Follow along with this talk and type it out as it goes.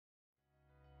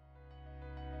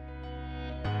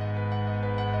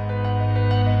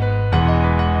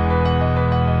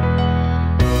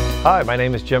Hi, my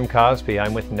name is Jim Cosby.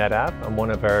 I'm with NetApp. I'm one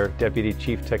of our Deputy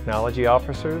Chief Technology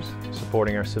Officers,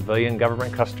 supporting our civilian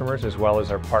government customers as well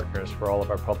as our partners for all of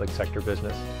our public sector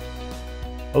business.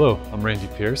 Hello, I'm Randy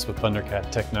Pierce with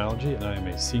ThunderCat Technology, and I am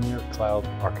a Senior Cloud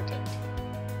Architect.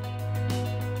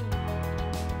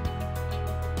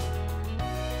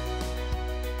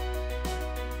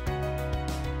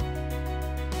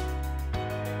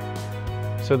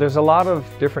 So there's a lot of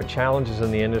different challenges in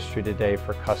the industry today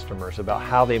for customers about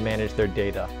how they manage their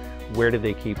data. Where do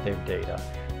they keep their data?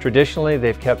 Traditionally,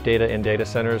 they've kept data in data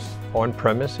centers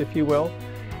on-premise, if you will,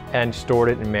 and stored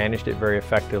it and managed it very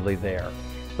effectively there.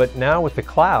 But now with the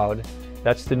cloud,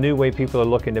 that's the new way people are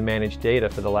looking to manage data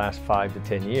for the last 5 to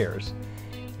 10 years.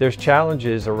 There's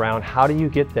challenges around how do you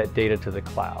get that data to the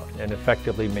cloud and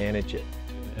effectively manage it.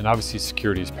 And obviously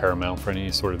security is paramount for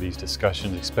any sort of these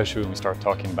discussions, especially when we start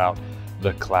talking about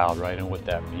the cloud, right, and what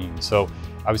that means. So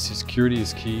obviously security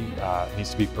is key, it needs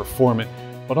to be performant,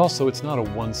 but also it's not a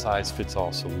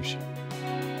one-size-fits-all solution.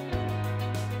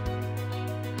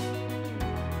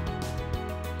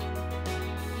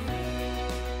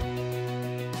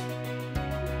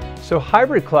 So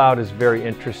hybrid cloud is very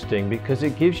interesting because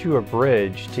it gives you a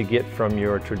bridge to get from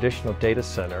your traditional data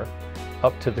center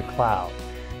up to the cloud.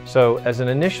 So as an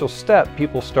initial step,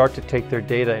 people start to take their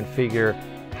data and figure,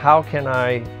 how can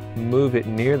I move it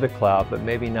near the cloud, but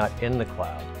maybe not in the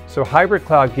cloud? So hybrid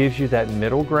cloud gives you that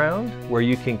middle ground where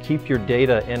you can keep your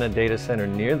data in a data center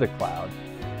near the cloud,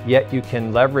 yet you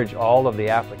can leverage all of the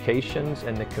applications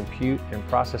and the compute and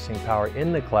processing power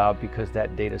in the cloud because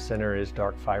that data center is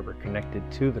dark fiber connected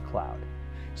to the cloud.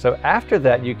 So after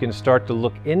that, you can start to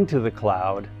look into the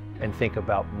cloud and think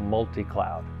about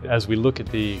multi-cloud. As we look at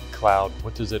the cloud,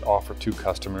 what does it offer to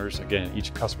customers? Again,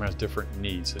 each customer has different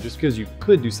needs. So just because you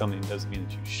could do something doesn't mean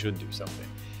that you should do something.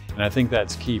 And I think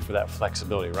that's key for that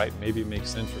flexibility, right? Maybe it makes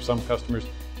sense for some customers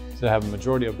to have a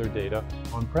majority of their data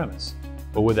on premise.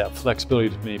 But with that flexibility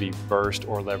to maybe burst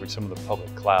or leverage some of the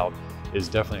public cloud is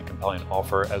definitely a compelling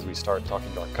offer as we start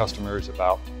talking to our customers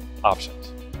about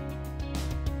options.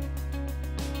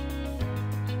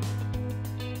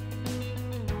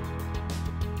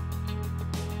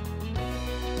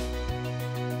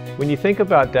 When you think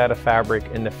about data fabric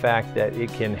and the fact that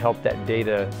it can help that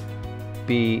data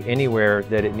be anywhere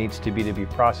that it needs to be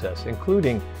processed,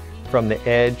 including from the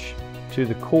edge to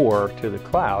the core to the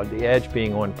cloud, the edge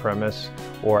being on-premise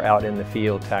or out in the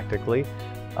field tactically.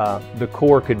 The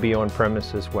core could be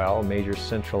on-premise as well, a major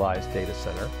centralized data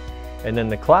center. And then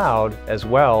the cloud as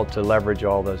well to leverage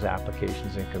all those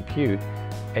applications and compute.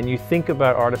 And you think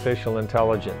about artificial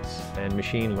intelligence and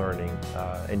machine learning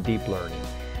and deep learning.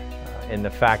 And the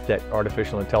fact that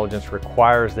artificial intelligence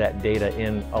requires that data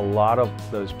in a lot of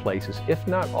those places, if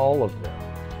not all of them.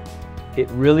 It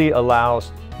really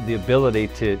allows the ability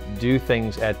to do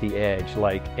things at the edge,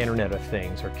 like Internet of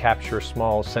Things, or capture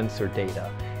small sensor data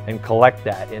and collect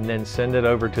that and then send it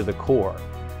over to the core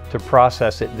to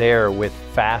process it there with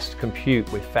fast compute,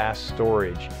 with fast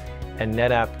storage. And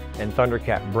NetApp and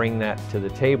ThunderCat bring that to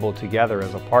the table together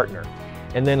as a partner.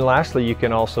 And then lastly, you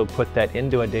can also put that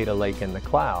into a data lake in the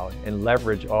cloud and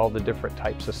leverage all the different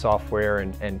types of software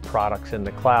and products in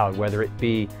the cloud, whether it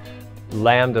be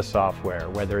Lambda software,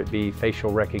 whether it be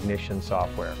facial recognition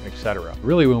software, etc.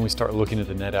 Really, when we start looking at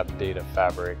the NetApp data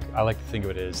fabric, I like to think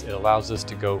of it as it allows us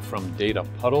to go from data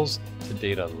puddles to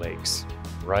data lakes,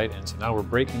 right? And so now we're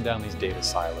breaking down these data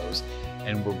silos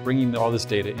and we're bringing all this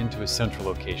data into a central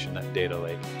location, that data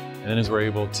lake. And then as we're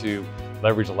able to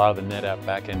leverage a lot of the NetApp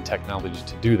backend technology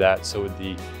to do that, so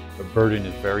the burden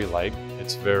is very light.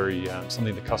 It's very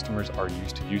something the customers are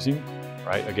used to using,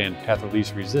 right? Again, path of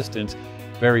least resistance,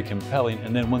 very compelling.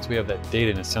 And then once we have that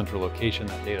data in a central location,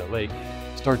 that data lake,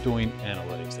 start doing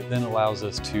analytics. It then allows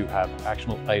us to have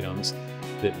actionable items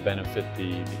that benefit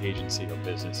the agency or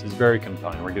business. It's very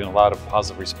compelling. We're getting a lot of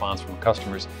positive response from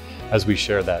customers as we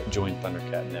share that joint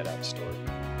ThunderCat NetApp story.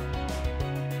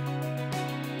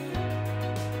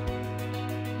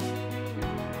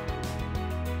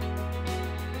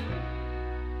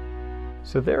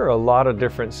 So there are a lot of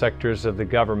different sectors of the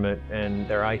government and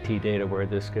their IT data where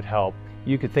this could help.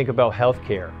 You could think about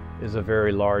healthcare is a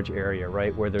very large area,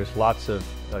 right, where there's lots of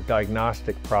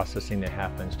diagnostic processing that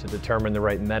happens to determine the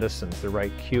right medicines, the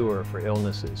right cure for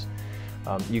illnesses.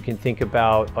 You can think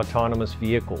about autonomous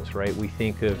vehicles, right? We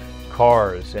think of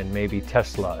cars and maybe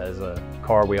Tesla as a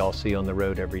car we all see on the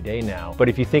road every day now. But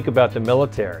if you think about the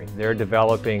military, they're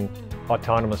developing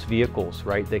autonomous vehicles,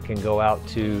 right? They can go out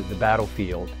to the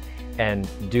battlefield and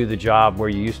do the job where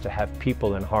you used to have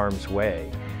people in harm's way.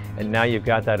 And now you've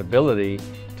got that ability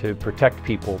to protect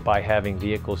people by having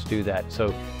vehicles do that.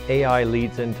 So AI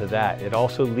leads into that. It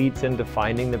also leads into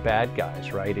finding the bad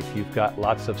guys, right? If you've got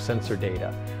lots of sensor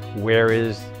data, where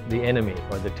is the enemy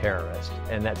or the terrorist?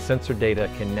 And that sensor data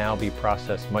can now be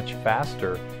processed much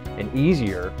faster and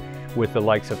easier with the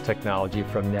likes of technology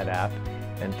from NetApp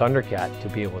and ThunderCat to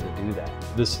be able to do that.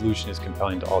 This solution is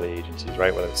compelling to all the agencies,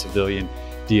 right? Whether it's civilian,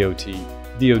 DOT,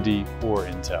 DoD, or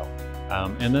Intel.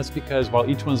 And that's because while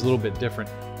each one's a little bit different,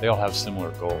 they all have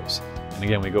similar goals. And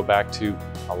again, we go back to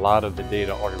a lot of the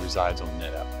data already resides on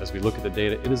NetApp. As we look at the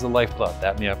data, it is the lifeblood.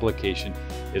 That and the application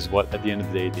is what, at the end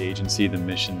of the day, the agency, the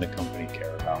mission, the company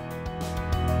care about.